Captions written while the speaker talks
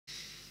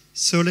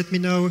So let me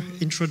now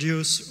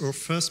introduce our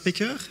first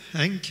speaker,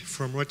 Henk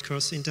from Red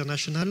Cross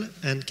International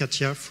and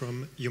Katja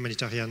from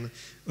Humanitarian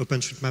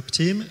OpenStreetMap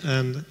team,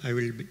 and I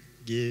will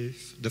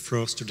give the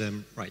floor to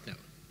them right now.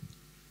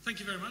 Thank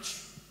you very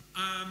much.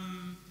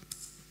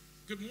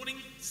 Good morning,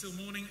 still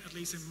morning, at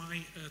least in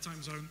my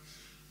time zone.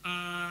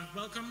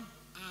 Welcome.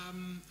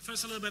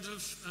 First a little bit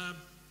of,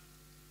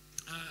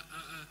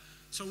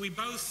 so we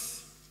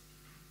both,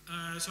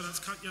 so that's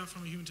Katja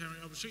from the Humanitarian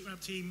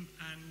OpenStreetMap team,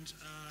 and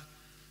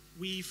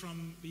we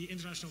from the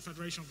International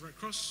Federation of Red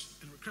Cross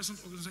and Red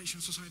Crescent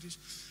Organization Societies.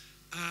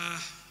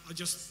 I'll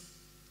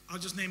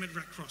just name it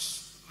Red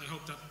Cross. I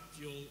hope that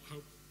you'll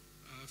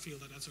feel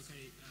that that's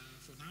okay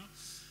for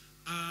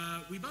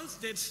now. We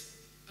both did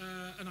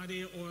an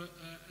idea or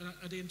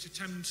an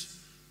attempt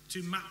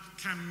to map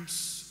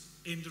camps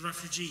in the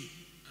refugee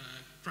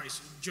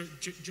crisis,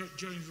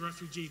 during the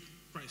refugee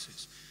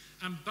crisis.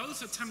 And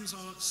both attempts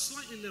are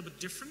slightly a little bit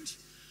different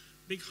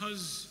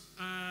because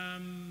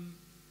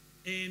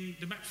in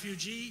the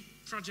Mapfugees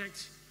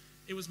project,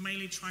 it was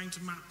mainly trying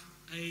to map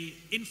an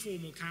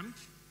informal camp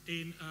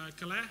in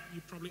Calais.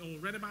 You probably all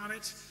read about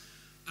it.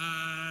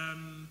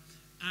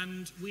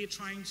 And we're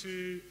trying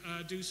to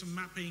do some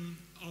mapping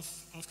of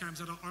camps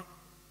that are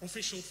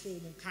official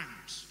formal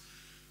camps.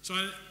 So,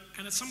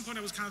 and at some point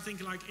I was kind of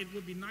thinking like it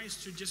would be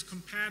nice to just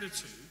compare the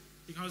two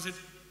because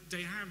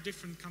they have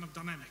different kind of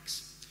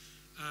dynamics,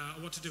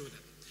 what to do with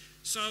it.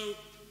 So,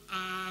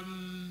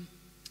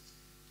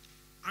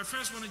 I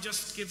first want to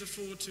just give the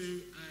floor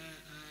to,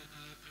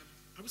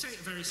 I would say,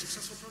 a very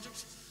successful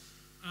project.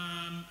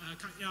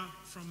 Katja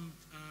from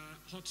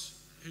Hoff,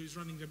 who's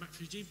running the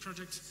Mapfugees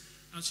project,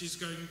 and she's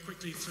going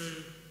quickly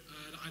through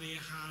the idea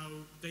how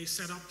they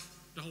set up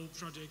the whole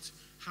project,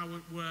 how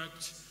it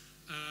worked,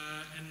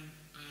 and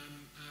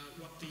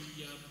what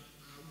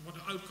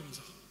the outcomes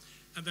are.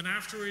 And then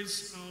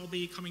afterwards, I'll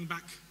be coming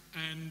back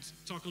and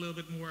talk a little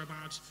bit more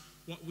about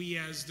what we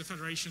as the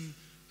Federation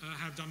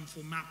have done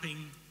for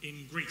mapping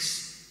in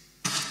Greece.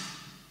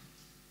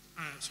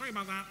 Sorry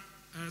about that.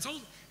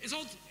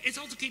 It's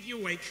all to keep you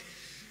awake,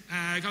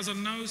 because I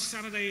know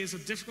Saturday is a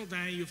difficult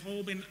day. You've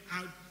all been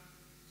out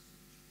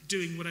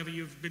doing whatever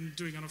you've been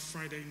doing on a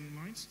Friday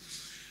night,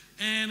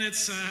 and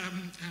it's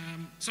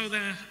so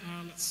there.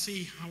 Let's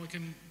see how I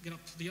can get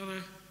up to the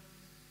other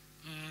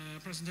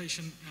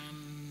presentation,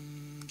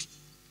 and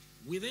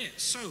we're there.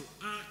 So,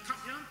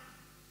 Katja,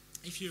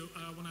 if you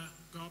want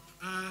to go up.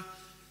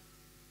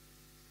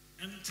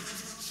 And tell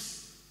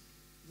us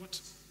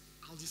what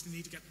I'll just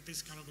need to get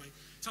this kind of way.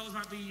 Tell us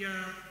about the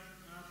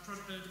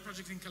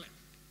project in Calais.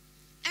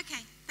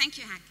 Okay, thank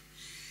you, Henk.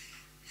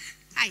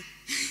 Hi,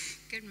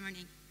 good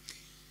morning.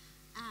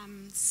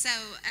 So,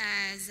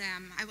 as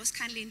I was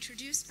kindly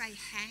introduced by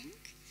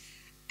Henk,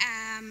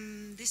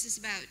 this is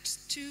about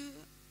two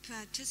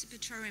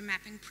participatory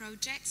mapping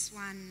projects.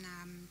 One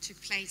took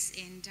place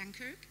in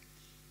Dunkirk,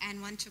 and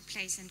one took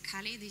place in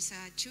Calais. These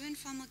are two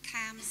informal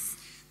camps.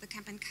 The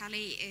camp in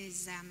Calais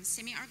is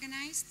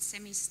semi-organized,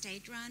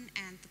 semi-state-run,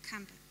 and the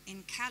camp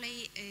in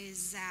Calais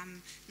is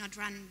not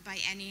run by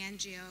any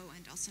NGO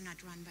and also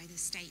not run by the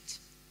state.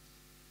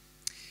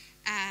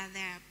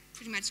 They're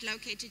pretty much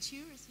located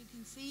here, as you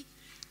can see,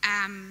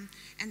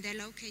 and they're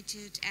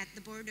located at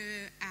the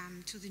border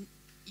to the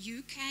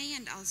UK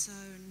and also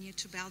near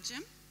to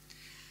Belgium.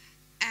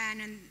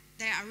 And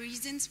there are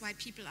reasons why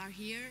people are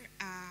here.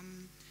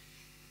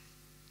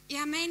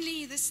 Yeah,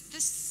 mainly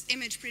this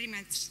image pretty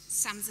much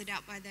sums it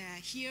up why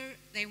they're here.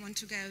 They want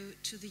to go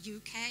to the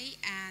UK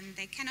and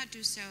they cannot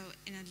do so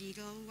in a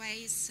legal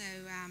way, so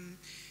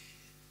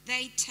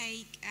they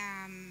take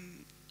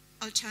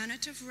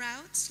alternative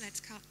routes, let's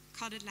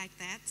call it like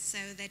that. So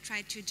they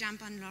try to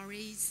jump on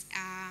lorries,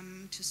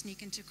 to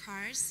sneak into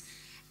cars,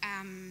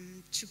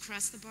 to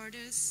cross the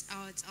borders,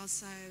 or it's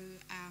also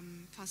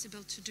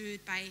possible to do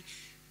it by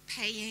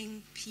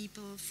paying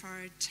people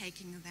for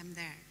taking them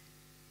there.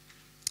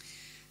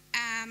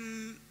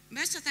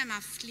 Most of them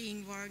are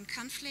fleeing war and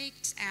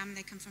conflict.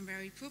 They come from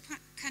very poor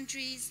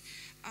countries,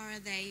 or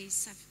they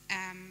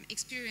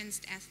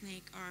experienced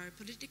ethnic or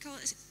political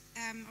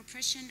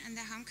oppression in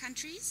their home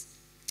countries.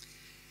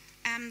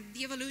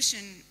 The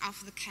evolution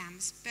of the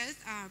camps.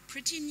 Both are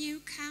pretty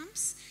new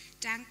camps.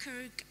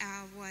 Dunkirk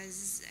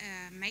was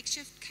a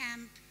makeshift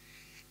camp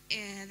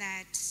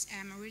that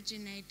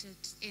originated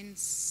in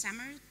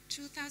summer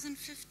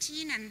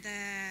 2015, and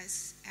the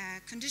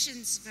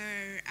conditions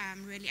were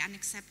really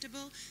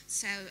unacceptable.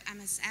 So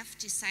MSF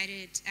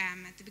decided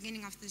at the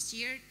beginning of this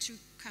year to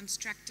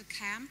construct a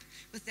camp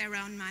with their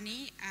own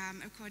money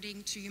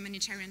according to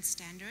humanitarian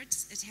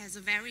standards. It has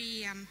a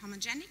very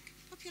homogenic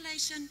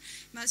population,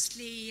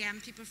 mostly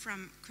people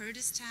from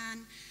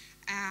Kurdistan,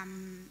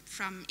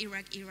 from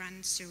Iraq,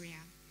 Iran, Syria.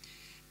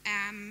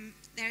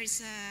 There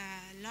is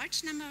a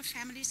large number of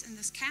families in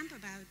this camp,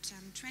 about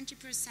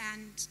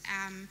 20%,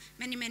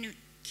 many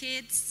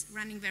kids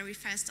running very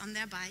fast on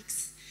their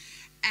bikes,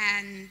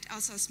 and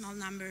also a small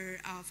number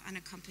of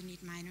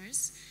unaccompanied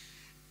minors.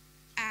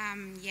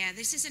 Yeah,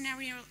 this is an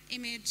aerial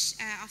image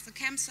of the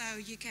camp, so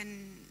you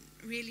can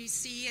really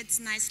see, it's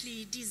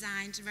nicely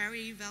designed,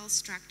 very well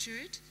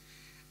structured.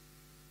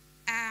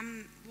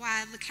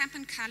 While the camp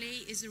in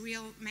Calais is a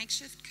real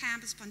makeshift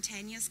camp, a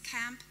spontaneous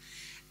camp,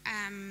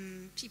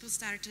 people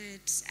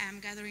started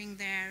gathering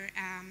there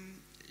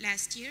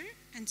last year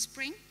in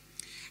spring,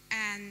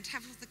 and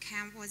half of the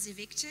camp was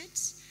evicted.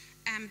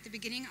 At the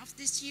beginning of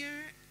this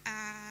year,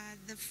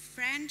 the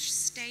French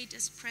state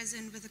is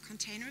present with a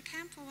container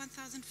camp for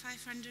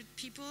 1,500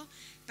 people.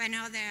 By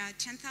now there are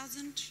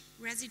 10,000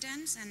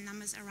 residents and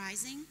numbers are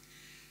rising.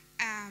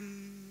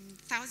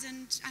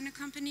 1,000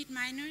 unaccompanied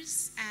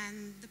minors,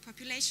 and the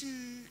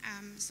population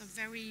is of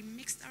very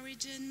mixed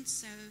origin.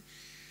 So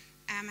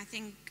I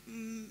think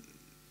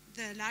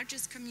the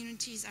largest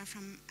communities are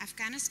from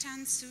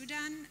Afghanistan,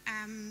 Sudan,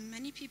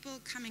 many people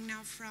coming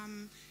now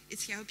from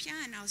Ethiopia,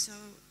 and also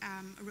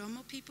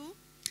Oromo people.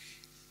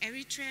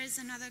 Eritrea is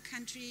another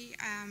country,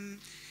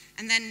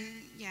 and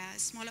then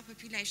smaller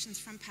populations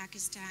from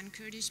Pakistan,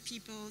 Kurdish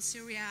people,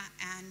 Syria,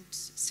 and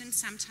since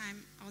some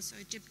time also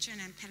Egyptian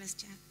and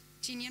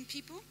Palestinian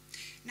people.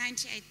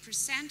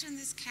 98% in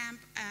this camp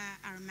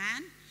are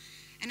men.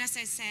 And as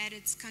I said,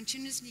 it's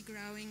continuously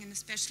growing, and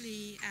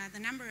especially the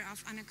number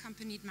of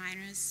unaccompanied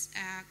minors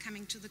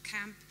coming to the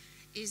camp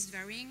is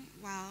varying.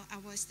 While I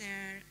was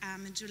there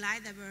in July,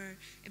 there were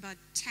about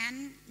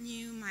 10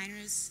 new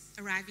minors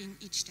arriving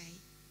each day.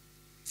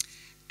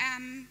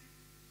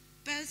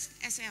 Both,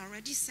 as I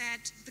already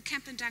said, the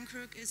camp in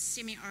Dunkirk is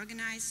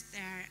semi-organized.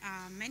 There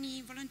are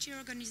many volunteer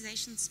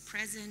organizations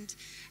present,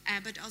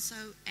 but also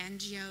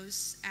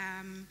NGOs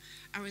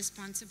are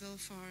responsible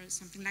for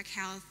something like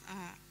health,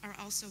 or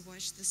also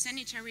WASH. The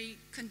sanitary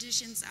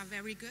conditions are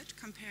very good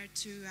compared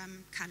to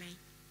Calais,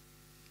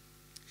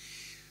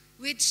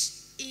 which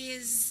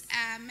is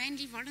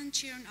mainly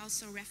volunteer and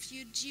also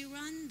refugee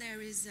run. There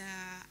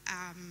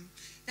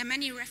are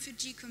many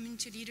refugee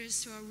community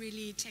leaders who are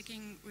really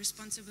taking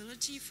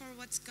responsibility for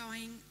what's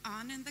going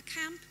on in the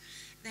camp.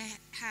 They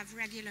have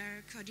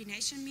regular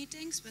coordination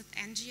meetings with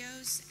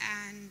NGOs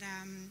and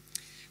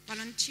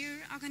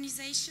volunteer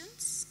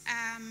organizations.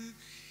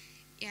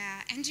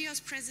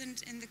 NGOs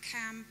present in the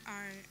camp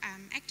are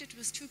acted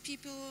with 2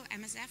 people.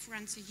 MSF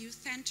runs a youth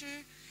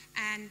center,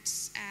 and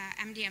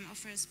MDM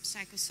offers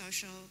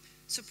psychosocial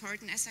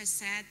support. And as I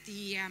said,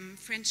 the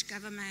French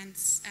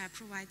government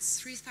provides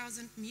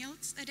 3,000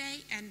 meals a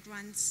day and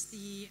runs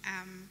the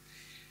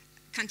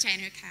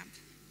container camp.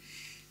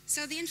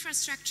 So the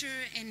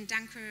infrastructure in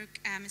Dunkirk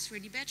is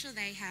really better.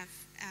 They have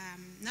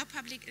no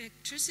public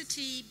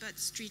electricity, but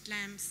street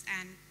lamps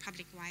and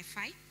public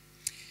Wi-Fi.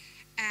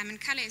 In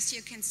Calais, as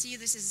you can see,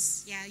 this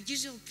is a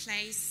usual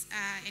place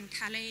in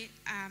Calais,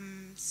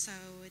 so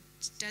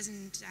it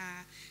doesn't,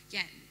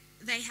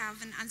 they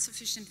have an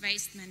insufficient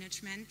waste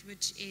management,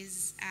 which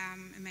is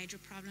a major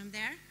problem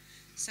there.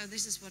 So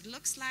this is what it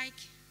looks like.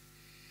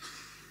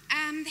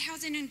 The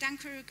housing in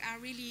Dunkirk are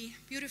really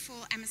beautiful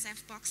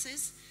MSF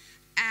boxes.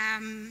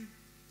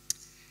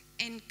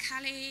 In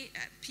Calais,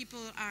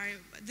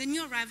 the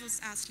new arrivals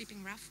are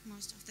sleeping rough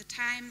most of the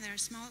time. There are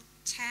small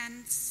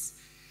tents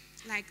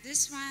like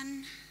this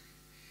one,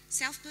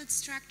 self-built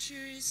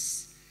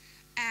structures,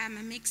 a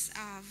mix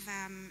of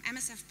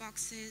MSF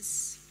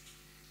boxes,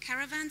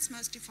 caravans,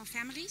 mostly for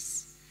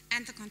families,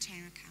 and the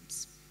container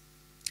camps.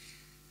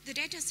 The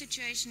data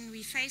situation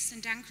we faced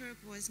in Dunkirk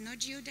was no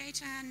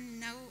geodata,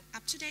 no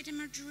up-to-date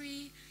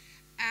imagery.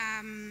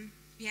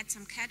 We had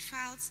some CAD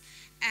files,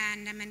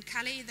 and in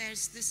Calais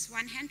there's this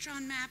one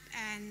hand-drawn map,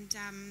 and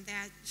there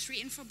are 3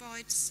 info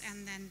boards,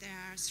 and then there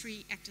are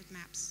 3 active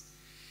maps.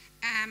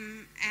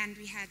 And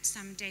we had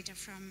some data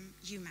from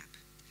UMap.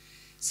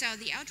 So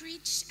the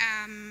outreach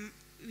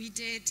we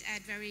did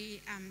at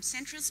very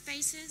central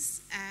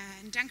spaces.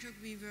 In Dunkirk,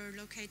 we were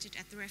located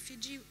at the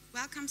Refugee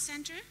Welcome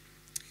Center,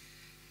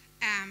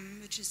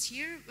 which is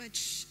here,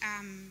 which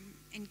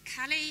in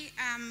Calais,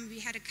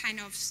 we had a kind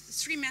of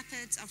 3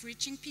 methods of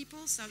reaching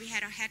people. So we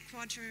had our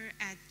headquarters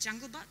at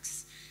Jungle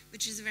Box,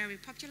 which is a very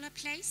popular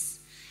place.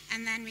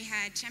 And then we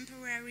had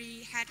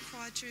temporary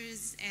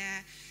headquarters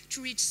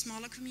to reach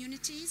smaller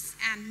communities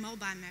and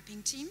mobile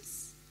mapping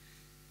teams.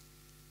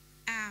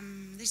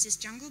 This is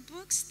Jungle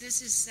Books.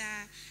 This is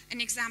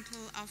an example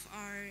of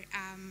our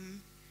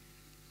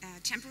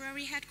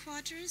temporary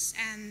headquarters,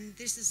 and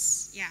this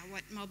is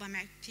what mobile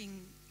mapping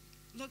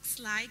looks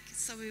like.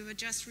 So we were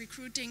just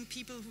recruiting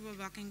people who were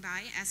walking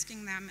by,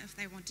 asking them if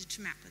they wanted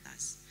to map with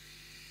us.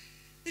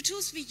 The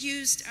tools we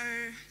used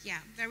are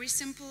very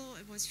simple.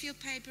 It was field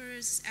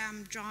papers,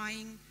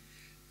 drawing,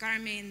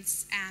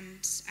 garments, and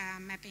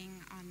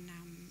mapping on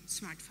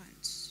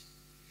smartphones.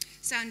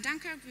 So in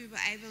Dunkirk, we were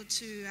able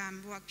to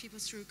walk people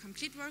through a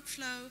complete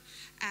workflow.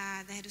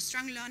 They had a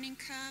strong learning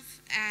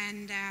curve,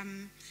 and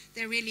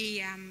they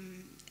really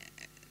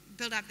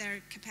built up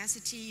their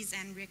capacities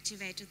and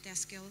reactivated their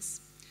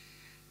skills.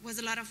 It was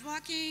a lot of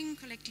walking,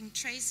 collecting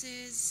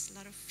traces, a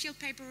lot of field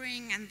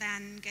papering, and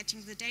then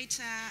getting the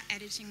data,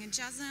 editing in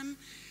JASM.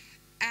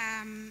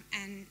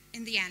 And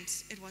in the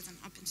end, it was an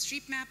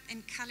OpenStreetMap.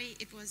 In Calais,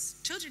 it was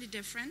totally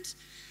different.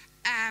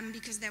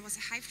 Because there was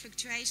a high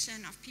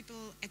fluctuation of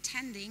people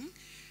attending.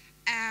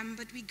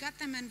 but we got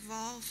them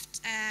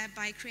involved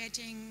by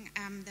creating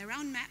their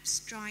own maps,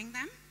 drawing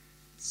them.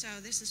 So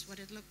this is what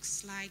it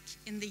looks like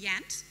in the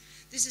end.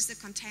 This is the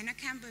container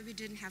camp where we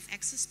didn't have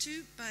access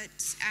to,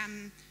 but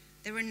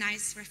there were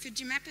nice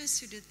refugee mappers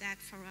who did that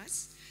for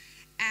us.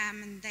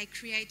 And they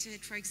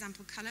created, for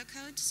example, color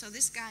code. So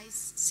this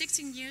guy's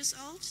 16 years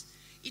old,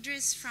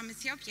 Idris from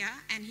Ethiopia,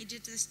 and he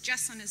did this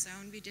just on his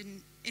own. We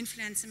didn't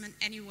influence him in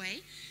any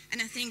way.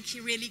 And I think he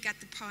really got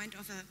the point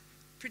of a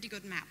pretty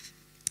good map.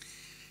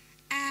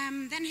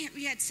 Then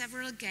we had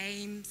several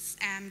games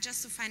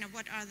just to find out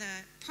what are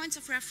the points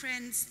of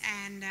reference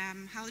and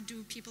how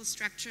do people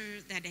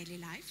structure their daily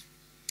life.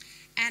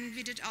 And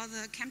we did all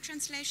the camp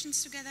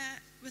translations together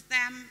with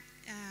them.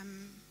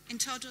 In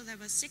total, there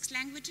were 6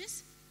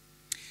 languages.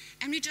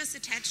 And we just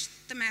attached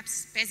the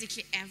maps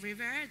basically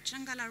everywhere, at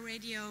Jangala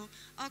Radio,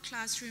 all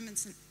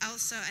classrooms, and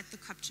also at the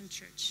Coptian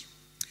church.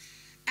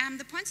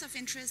 The points of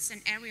interest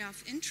and area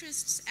of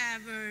interests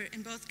were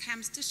in both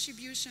camps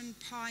distribution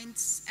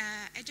points,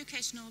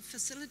 educational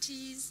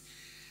facilities,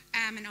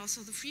 and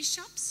also the free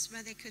shops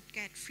where they could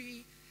get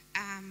free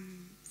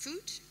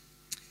food,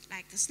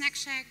 like the Snack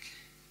Shack,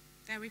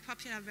 very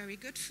popular, very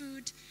good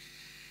food.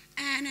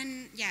 And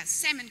then, yeah,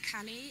 same in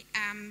Calais.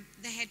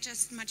 They had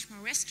just much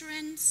more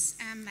restaurants,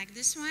 like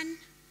this one.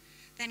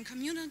 Then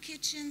communal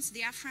kitchens,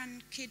 the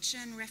Afran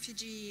kitchen,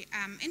 refugee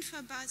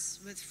info bus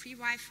with free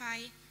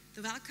Wi-Fi,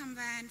 the welcome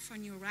van for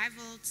new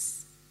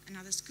arrivals,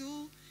 another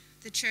school.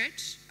 The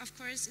church, of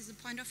course, is a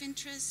point of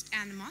interest,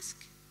 and the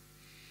mosque.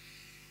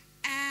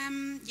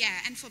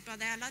 Yeah, and football.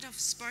 There are a lot of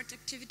sport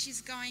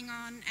activities going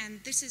on,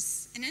 and this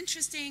is an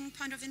interesting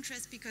point of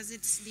interest because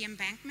it's the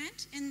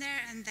embankment in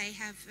there, and they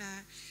have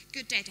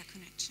good data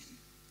connection.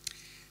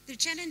 The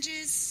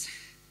challenges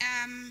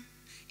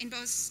in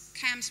both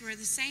camps were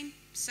the same,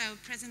 so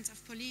presence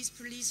of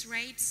police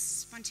raids,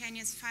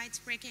 spontaneous fights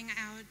breaking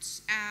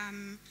out,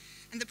 and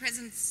the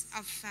presence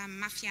of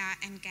mafia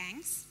and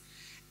gangs.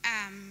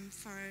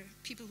 For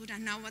people who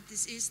don't know what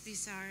this is,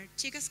 these are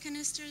tear gas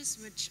canisters,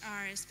 which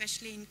are,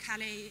 especially in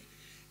Calais,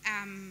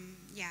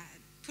 yeah,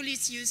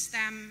 police use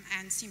them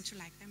and seem to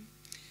like them.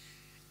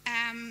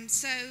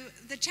 So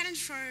the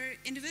challenge for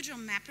individual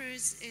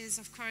mappers is,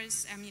 of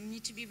course, you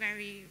need to be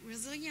very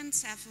resilient,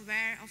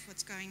 self-aware of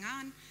what's going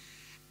on,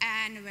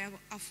 and aware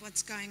of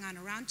what's going on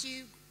around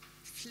you,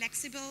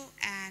 flexible,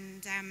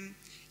 and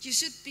you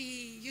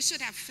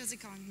should have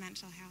physical and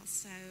mental health,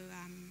 so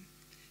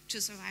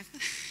to survive.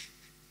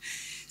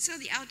 So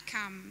the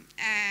outcome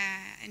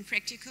in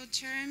practical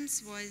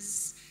terms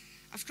was,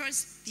 of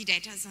course, the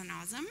data is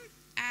awesome.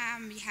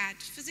 We had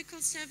physical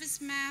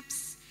service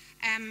maps,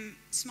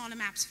 smaller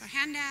maps for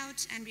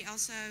handout, and we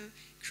also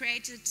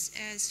created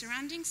a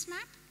surroundings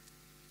map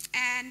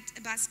and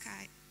a bus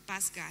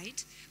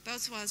guide.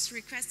 Both was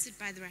requested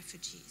by the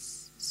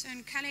refugees. So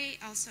in Calais,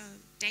 also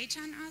data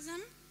and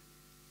awesome.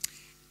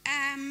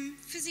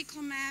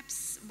 Physical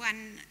maps,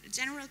 one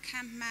general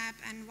camp map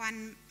and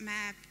one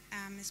map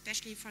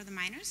especially for the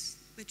miners,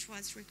 which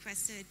was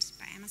requested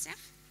by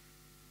MSF.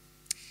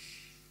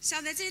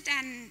 So that's it,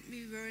 and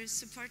we were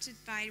supported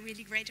by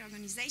really great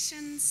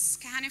organizations,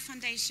 Kahane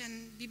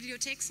Foundation,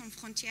 Bibliothèques Sans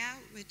Frontières,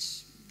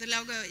 which the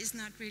logo is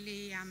not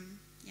really,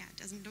 yeah, it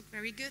doesn't look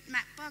very good.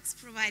 Mapbox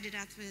provided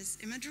us with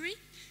imagery.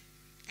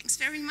 Thanks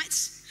very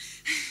much.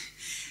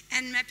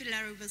 And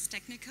Mapillary with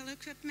technical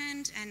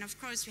equipment, and of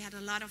course we had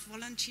a lot of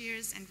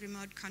volunteers and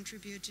remote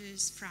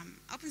contributors from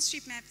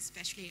OpenStreetMap,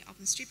 especially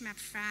OpenStreetMap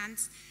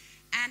France,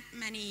 and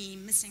many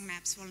Missing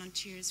Maps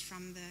volunteers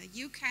from the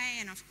UK,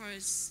 and of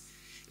course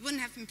it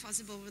wouldn't have been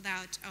possible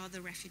without all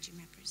the refugee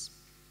mappers.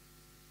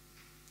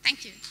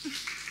 Thank you.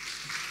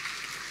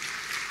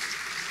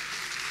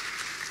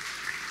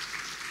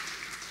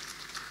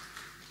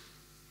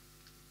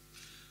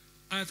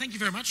 Thank you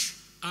very much.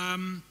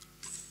 I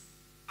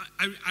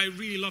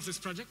really love this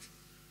project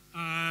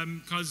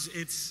because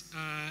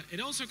it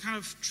also kind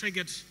of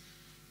triggered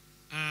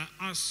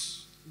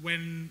us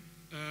when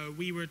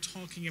we were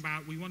talking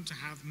about we want to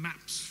have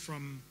maps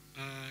from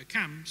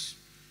camps.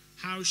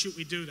 How should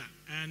we do that?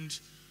 And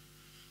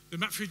the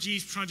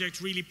Mapfugees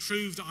project really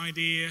proved the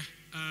idea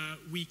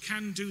we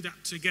can do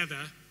that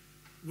together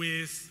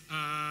with,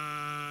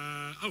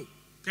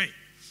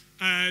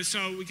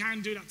 so we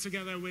can do that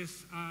together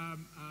with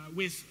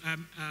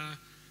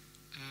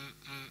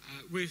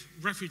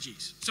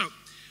refugees. So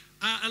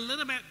a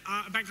little bit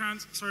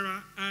background, sorry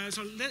about that.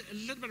 So a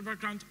little bit of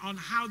background on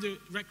how the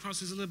Red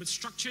Cross is a little bit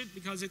structured,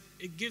 because it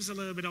gives a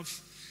little bit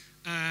of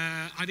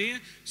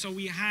idea. So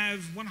we have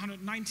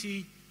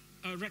 190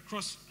 Red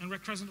Cross and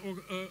Red Crescent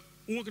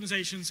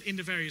organizations in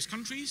the various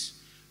countries,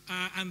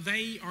 and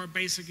they are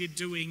basically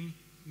doing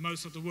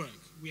most of the work.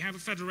 We have a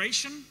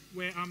federation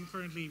where I'm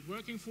currently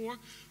working for,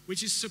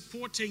 which is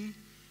supporting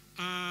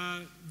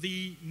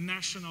the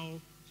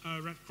national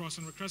Red Cross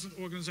and Red Crescent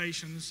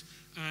organizations.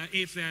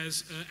 If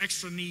there's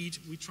extra need,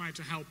 we try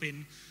to help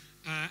in.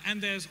 And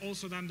there's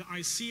also then the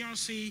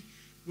ICRC,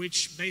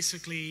 which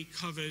basically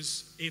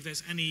covers if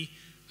there's any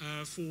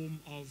form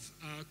of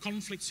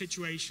conflict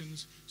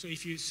situations. So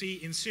if you see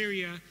in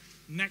Syria,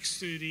 next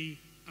to the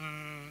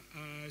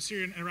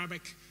Syrian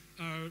Arabic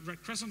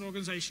Red Crescent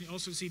organization. You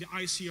also see the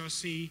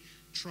ICRC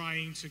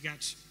trying to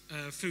get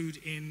food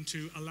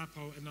into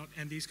Aleppo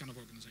and these kind of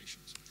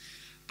organizations.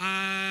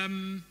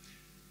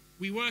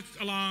 We work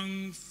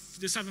along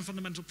the 7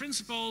 fundamental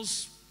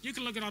principles. You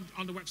can look it up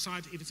on the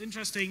website if it's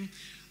interesting.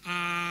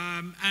 But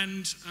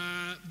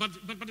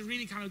it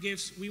really kind of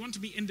gives, we want to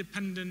be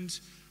independent.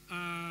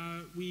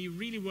 We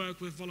really work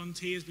with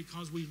volunteers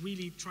because we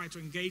really try to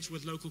engage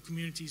with local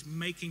communities,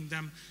 making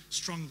them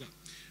stronger.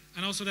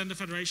 And also then the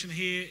Federation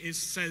here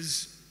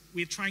says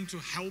we're trying to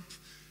help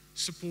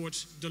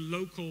support the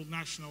local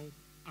national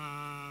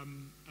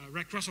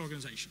Red Cross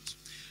organizations.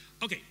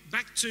 Okay,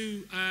 back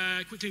to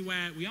quickly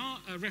where we are,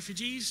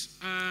 refugees.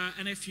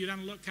 And if you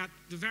then look at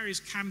the various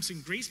camps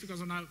in Greece, because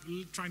I'm now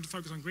trying to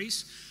focus on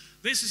Greece,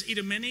 this is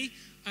Idomeni.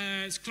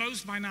 It's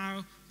closed by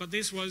now, but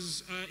this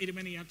was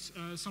Idomeni at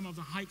some of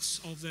the heights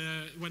of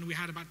when we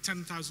had about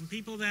 10,000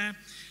 people there.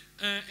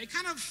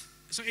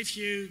 So if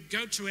you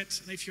go to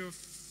it, and if you're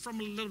from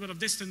a little bit of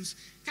distance,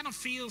 it kind of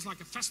feels like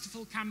a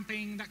festival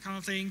camping, that kind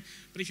of thing.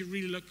 But if you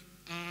really look,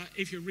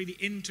 if you're really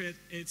into it,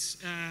 it's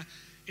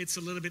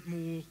a little bit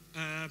more,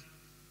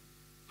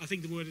 I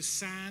think the word is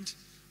sad.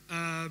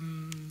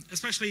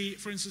 Especially,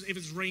 for instance, if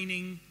it's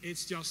raining,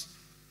 it's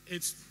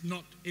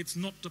not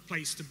the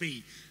place to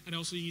be. And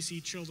also you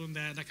see children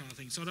there, that kind of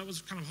thing. So that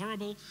was kind of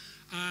horrible.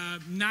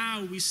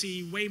 Now we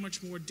see way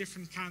much more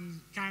different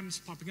camps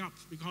popping up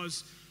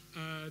because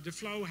the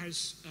flow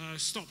has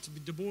stopped.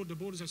 The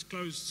borders has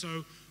closed.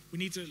 So we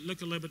need to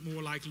look a little bit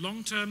more like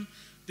long term.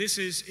 This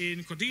is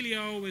in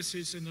Cordelio. This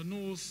is in the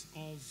north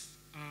of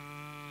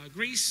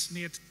Greece,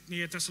 near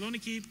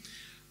Thessaloniki.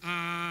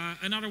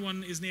 Another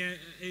one is near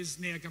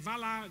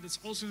Gavala. That's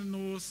also in the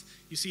north.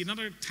 You see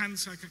another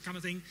tent kind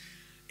of thing.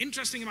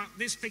 Interesting about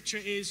this picture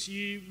is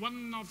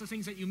one of the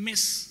things that you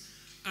miss,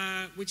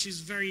 which is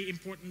very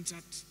important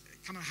that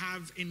kind of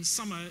have in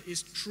summer,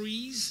 is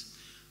trees.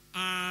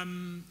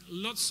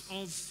 Lots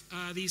of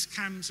these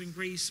camps in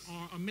Greece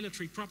are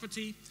military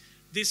property.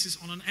 This is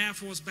on an Air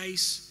Force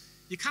base.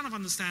 You kind of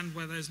understand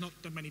where there's not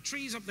that many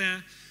trees up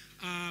there.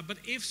 But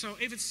if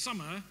it's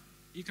summer,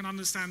 you can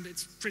understand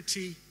it's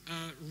pretty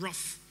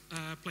rough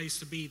place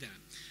to be there.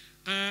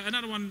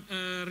 Another one,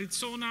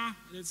 Rizona.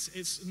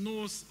 It's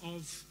north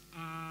of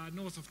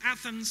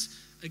Athens.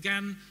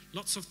 Again,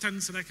 lots of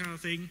tents and that kind of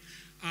thing.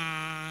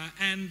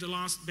 And the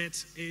last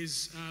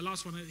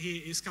one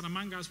here is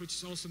Kanamangas, which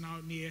is also now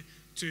near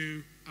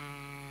to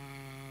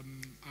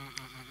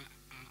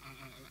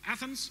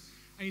Athens.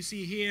 And you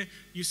see here,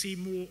 you see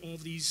more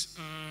of these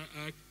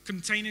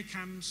container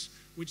camps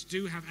which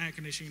do have air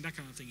conditioning, that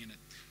kind of thing in it.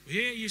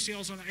 Here you see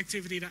also an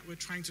activity that we're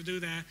trying to do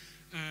there.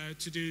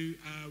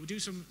 We do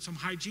some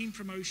hygiene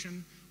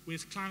promotion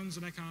with clowns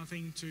and that kind of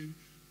thing to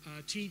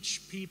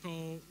teach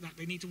people that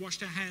they need to wash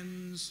their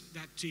hands,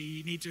 that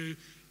they need to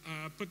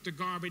put the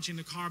garbage in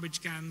the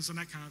garbage cans and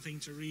that kind of thing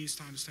to really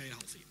try to stay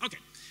healthy. Okay,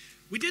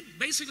 we did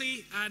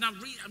basically,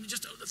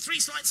 just 3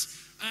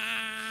 slides.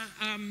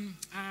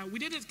 We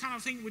did it kind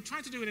of thing, we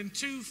tried to do it in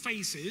 2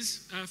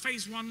 phases.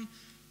 Phase 1,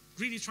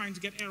 really trying to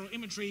get aerial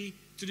imagery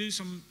to do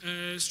some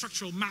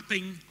structural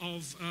mapping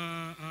of,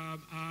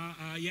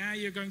 yeah,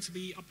 you're going to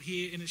be up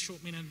here in a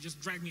short minute and just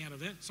drag me out of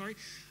there, sorry.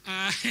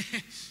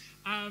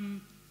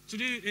 To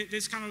do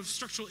this kind of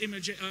structural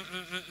image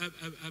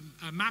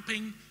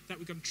mapping that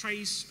we can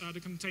trace the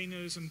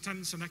containers and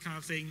tents and that kind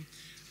of thing.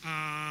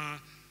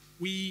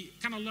 We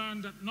kind of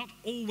learned that not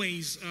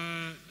always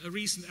a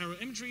recent aerial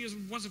imagery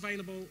was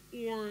available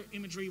or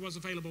imagery was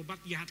available, but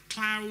you had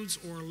clouds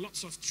or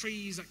lots of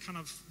trees that kind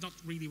of not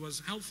really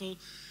was helpful.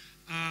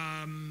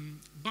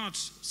 But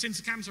since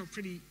the camps are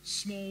pretty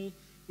small,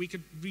 we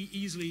could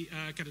easily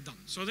get it done.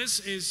 So this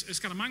is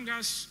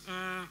Skalamangas.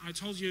 I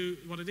told you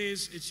what it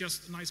is. It's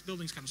just a nice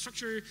buildings kind of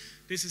structure.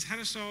 This is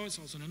Heriso. It's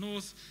also in the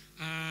north.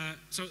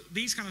 So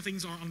these kind of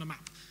things are on the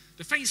map.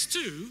 The phase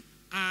 2,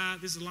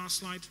 this is the last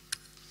slide.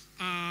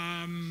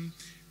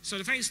 So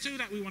the phase 2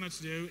 that we wanted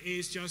to do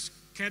is just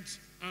get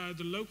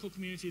the local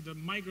community, the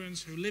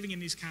migrants who are living in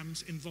these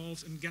camps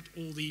involved and get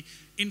all the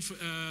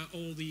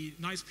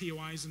nice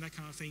POIs and that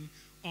kind of thing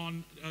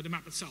on the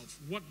map itself.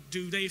 What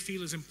do they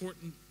feel is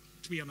important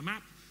to be on the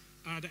map,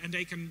 and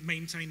they can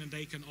maintain and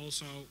they can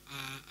also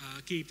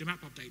keep the map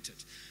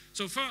updated.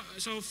 So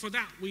for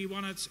that we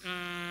wanted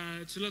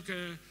to look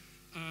at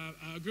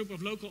a group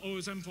of local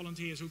OSM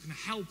volunteers who can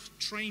help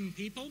train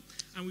people,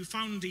 and we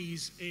found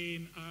these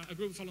in a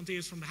group of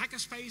volunteers from the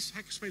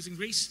Hackerspace in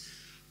Greece.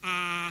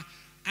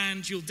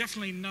 And you'll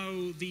definitely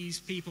know these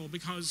people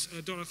because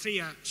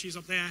Dorothea, she's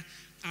up there,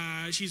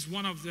 she's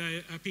one of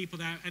the people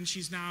there, and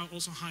she's now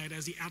also hired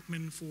as the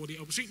admin for the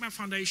OpenStreetMap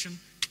Foundation.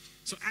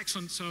 So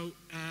excellent. So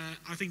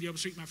I think the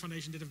OpenStreetMap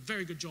Foundation did a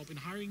very good job in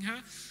hiring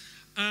her.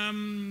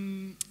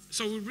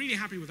 So we're really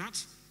happy with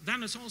that.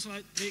 Then it's also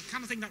like the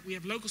kind of thing that we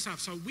have local staff.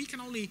 So we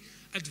can only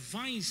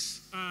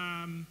advise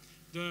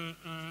the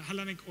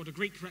Hellenic or the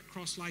Greek Red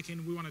Cross, like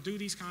in we want to do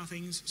these kind of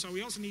things. So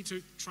we also need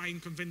to try and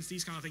convince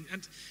these kind of things.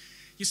 And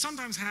you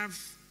sometimes have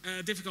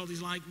difficulties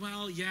like,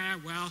 well, yeah,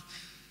 well,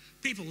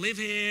 people live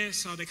here,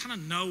 so they kind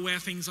of know where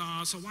things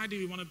are, so why do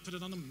we want to put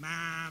it on the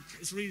map?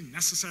 It's really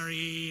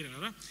necessary.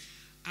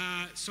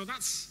 So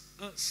that's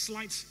a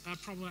slight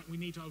problem that we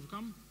need to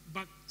overcome.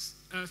 But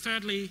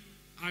thirdly,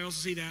 I also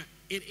see that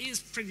it is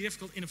pretty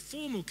difficult in a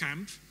formal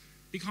camp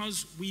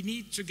because we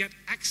need to get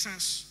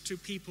access to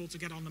people to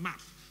get on the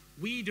map.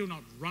 We do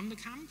not run the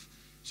camp,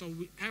 so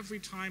every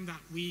time that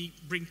we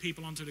bring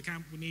people onto the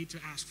camp, we need to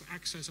ask for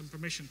access and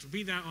permission to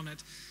be there on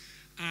it.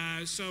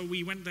 So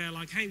we went there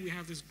like, hey, we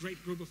have this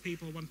great group of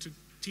people, want to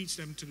teach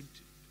them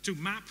to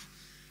map.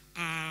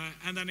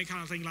 And then they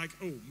kind of think like,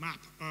 oh, map,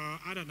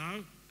 I don't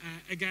know.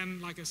 Again,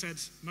 like I said,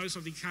 most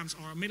of the camps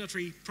are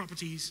military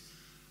properties.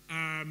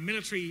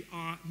 Militaries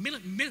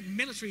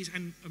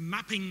and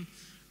mapping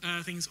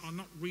things are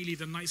not really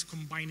the nice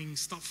combining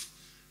stuff.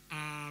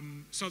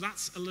 So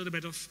that's a little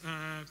bit of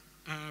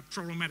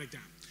problematic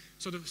there.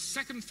 So the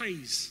second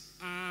phase,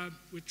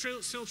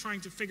 we're still trying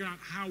to figure out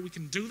how we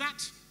can do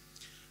that,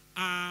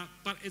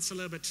 but it's a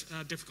little bit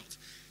difficult.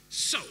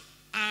 So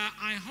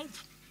I hope,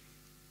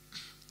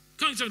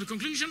 going to the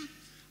conclusion,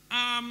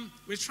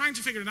 we're trying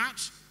to figure it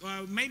out.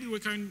 Maybe we're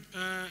going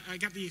to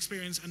get the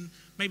experience and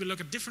maybe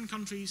look at different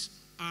countries.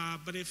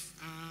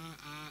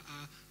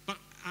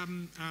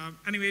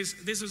 Anyways,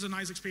 this is a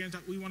nice experience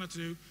that we wanted to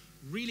do.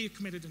 Really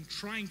committed in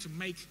trying to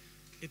make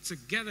it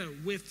together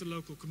with the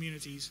local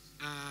communities.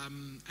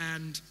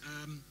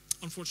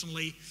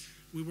 Unfortunately,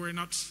 we were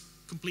not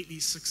completely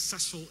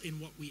successful in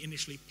what we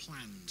initially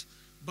planned.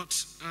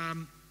 But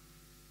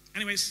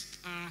anyways,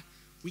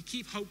 we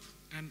keep hope,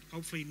 and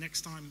hopefully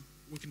next time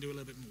we can do a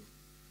little bit more.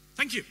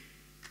 Thank you.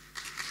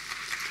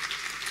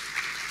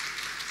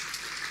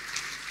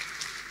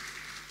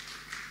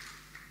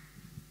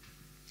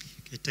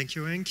 Okay, thank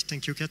you, Henk.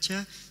 Thank you,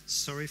 Katja.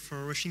 Sorry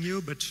for rushing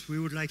you, but we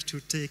would like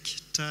to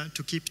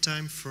keep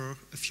time for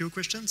a few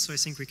questions. So I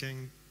think we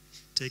can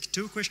take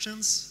 2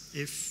 questions.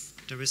 If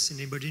there is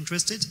anybody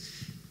interested,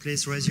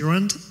 please raise your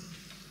hand.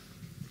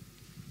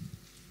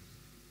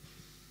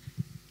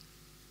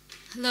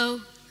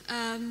 Hello,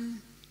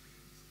 I'm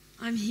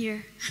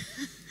here.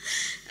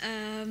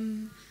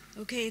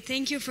 Okay,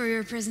 thank you for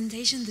your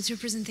presentation. The 2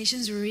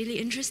 presentations were really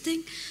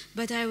interesting,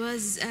 but I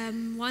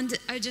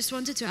just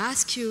wanted to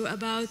ask you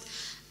about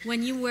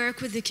when you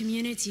work with the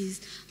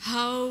communities,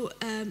 how,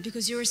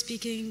 because you were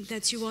speaking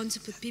that you want to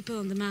put people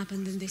on the map,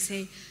 and then they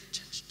say,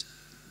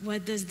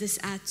 what does this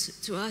add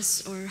to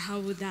us, or how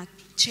would that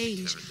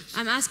change?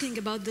 I'm asking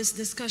about this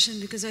discussion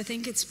because I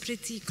think it's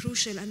pretty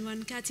crucial. And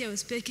when Katja was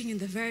speaking in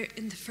the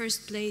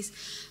first place,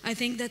 I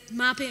think that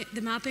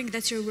the mapping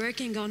that you're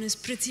working on is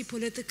pretty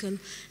political,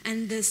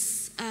 and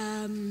this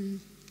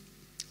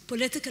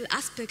political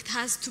aspect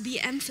has to be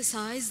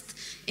emphasized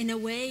in a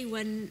way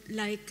when,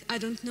 like, I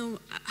don't know,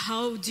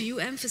 how do you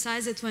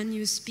emphasize it when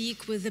you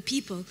speak with the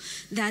people?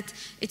 That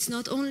it's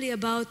not only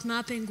about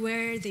mapping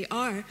where they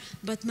are,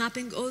 but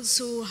mapping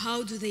also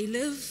how do they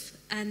live,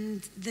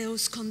 and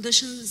those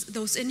conditions,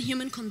 those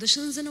inhuman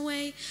conditions in a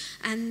way,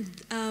 and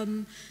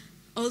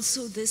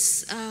also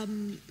this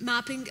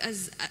mapping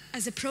as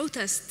a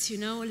protest, you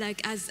know,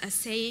 like as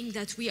saying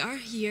that we are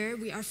here,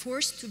 we are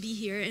forced to be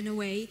here in a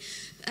way.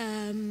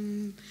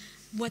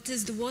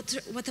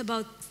 What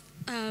about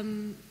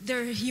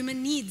their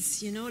human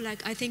needs, you know?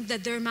 Like, I think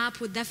that their map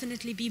would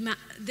definitely be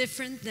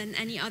different than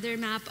any other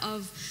map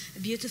of a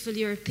beautiful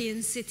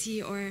European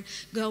city, or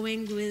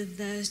going with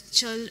the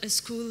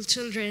school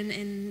children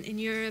in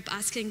Europe,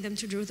 asking them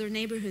to draw their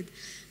neighborhood.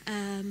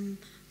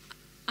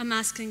 I'm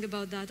asking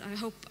about that. I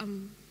hope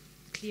I'm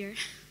clear.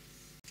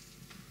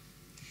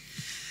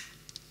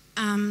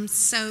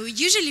 So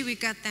usually we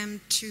got them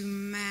to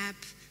map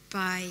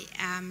by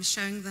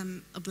showing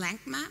them a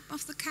blank map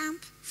of the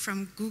camp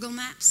from Google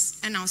Maps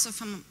and also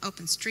from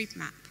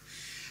OpenStreetMap.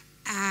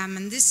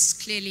 And this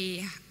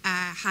clearly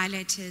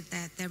highlighted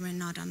that they were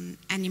not on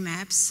any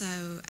map,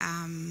 so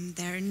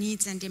their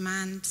needs and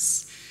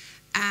demands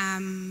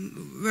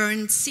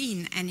weren't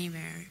seen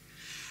anywhere.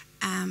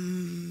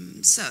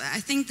 So I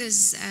think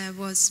this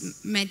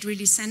made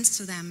really sense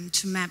to them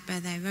to map where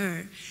they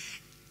were.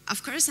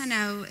 Of course, I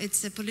know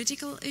it's a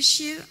political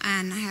issue,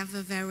 and I have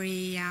a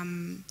very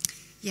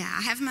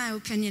I have my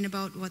opinion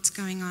about what's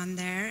going on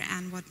there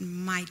and what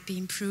might be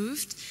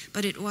improved,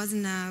 but it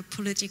wasn't a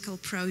political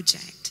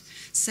project.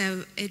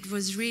 So it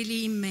was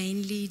really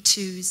mainly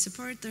to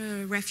support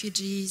the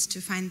refugees,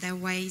 to find their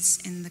ways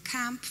in the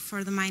camp,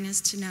 for the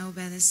miners to know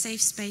where the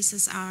safe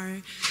spaces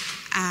are,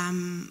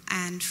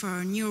 and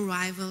for new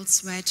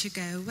arrivals, where to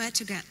go, where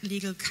to get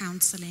legal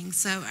counseling.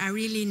 So I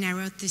really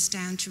narrowed this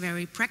down to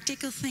very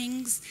practical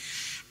things.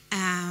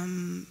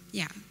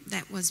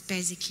 That was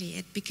basically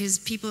it, because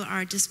people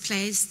are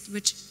displaced,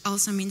 which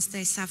also means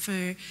they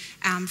suffer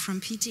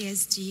from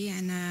PTSD,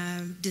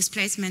 and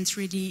displacement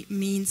really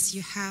means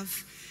you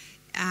have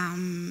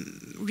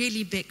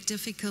really big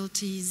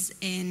difficulties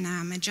in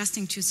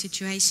adjusting to a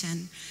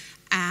situation,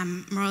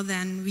 more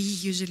than we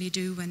usually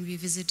do when we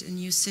visit a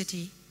new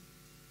city.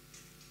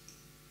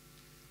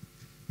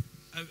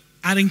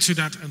 Adding to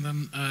that, and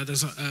then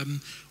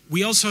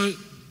we also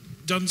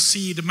don't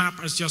see the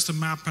map as just a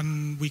map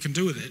and we can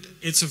do with it.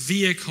 It's a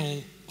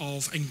vehicle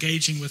of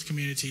engaging with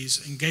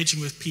communities, engaging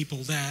with people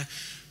there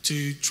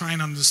to try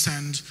and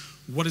understand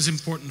what is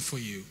important for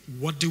you,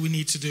 what do we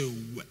need to do,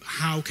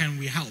 how can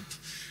we help,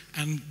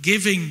 and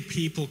giving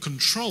people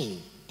control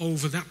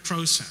over that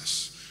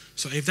process.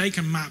 So if they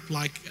can map,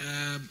 like,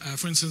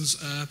 for instance,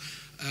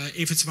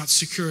 if it's about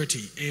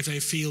security, if they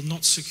feel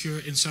not secure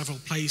in several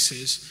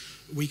places,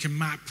 we can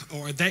map,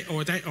 or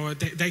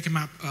they can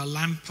map a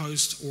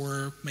lamppost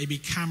or maybe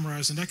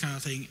cameras and that kind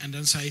of thing, and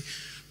then say,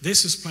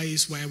 this is a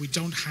place where we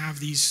don't have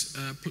these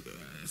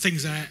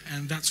things there,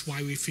 and that's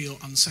why we feel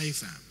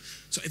unsafe there.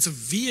 So it's a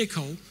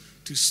vehicle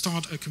to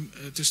start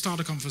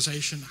a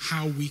conversation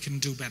how we can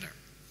do better.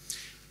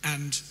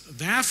 And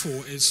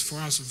therefore, it's for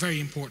us very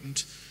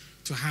important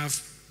to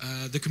have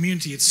the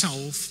community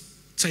itself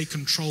take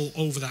control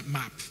over that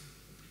map,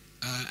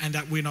 and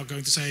that we're not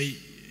going to say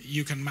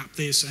you can map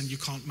this and you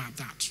can't map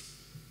that.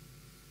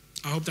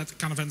 I hope that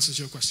kind of answers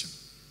your question.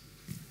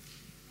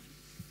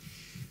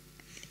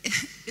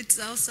 It's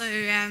also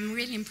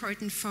really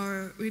important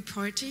for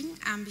reporting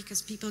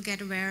because people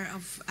get aware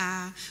of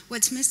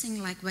what's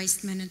missing, like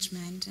waste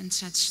management and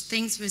such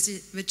things,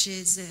 which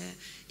is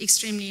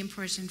extremely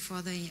important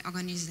for the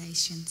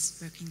organizations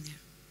working there.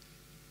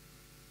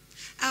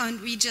 Oh,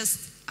 and we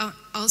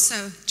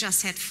also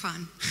just had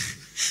fun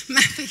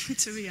mapping,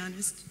 to be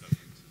honest.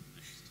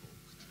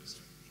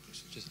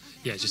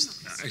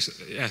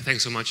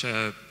 Thanks so much.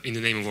 In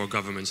the name of our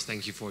governments,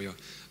 thank you for your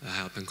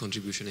help and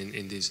contribution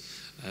in these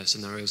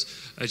scenarios.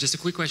 Just a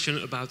quick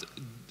question about,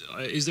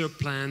 is there a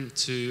plan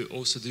to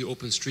also do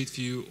Open Street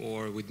View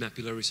or with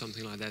Mapillary,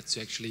 something like that,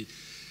 to actually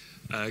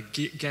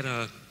get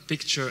a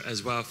picture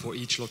as well for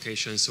each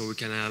location, so we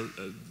can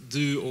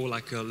do all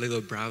like a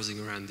little browsing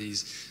around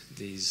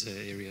these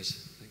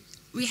areas?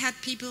 We had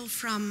people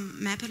from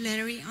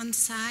Mapillary on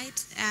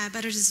site,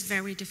 but it is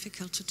very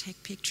difficult to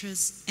take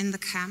pictures in the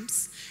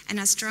camps. And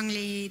I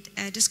strongly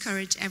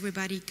discourage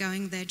everybody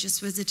going there,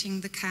 just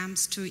visiting the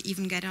camps, to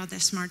even get out their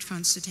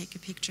smartphones to take a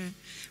picture.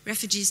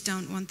 Refugees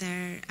don't want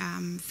their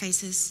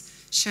faces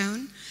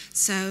shown.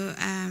 So,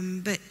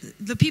 but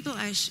the people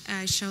I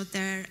showed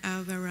there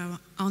were our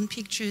own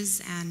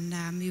pictures, and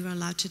we were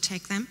allowed to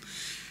take them.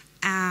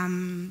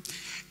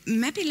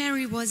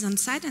 Mapillary was on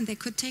site and they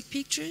could take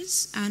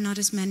pictures, not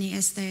as many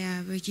as they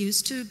were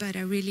used to, but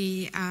I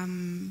really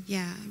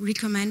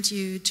recommend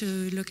you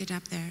to look it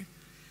up there.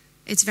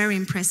 It's very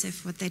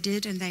impressive what they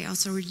did, and they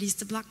also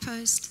released a blog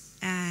post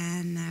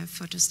and a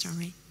photo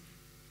story.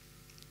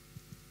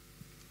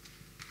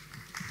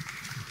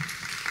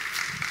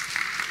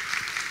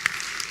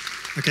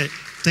 Okay,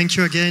 thank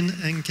you again,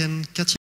 Henk and Katja.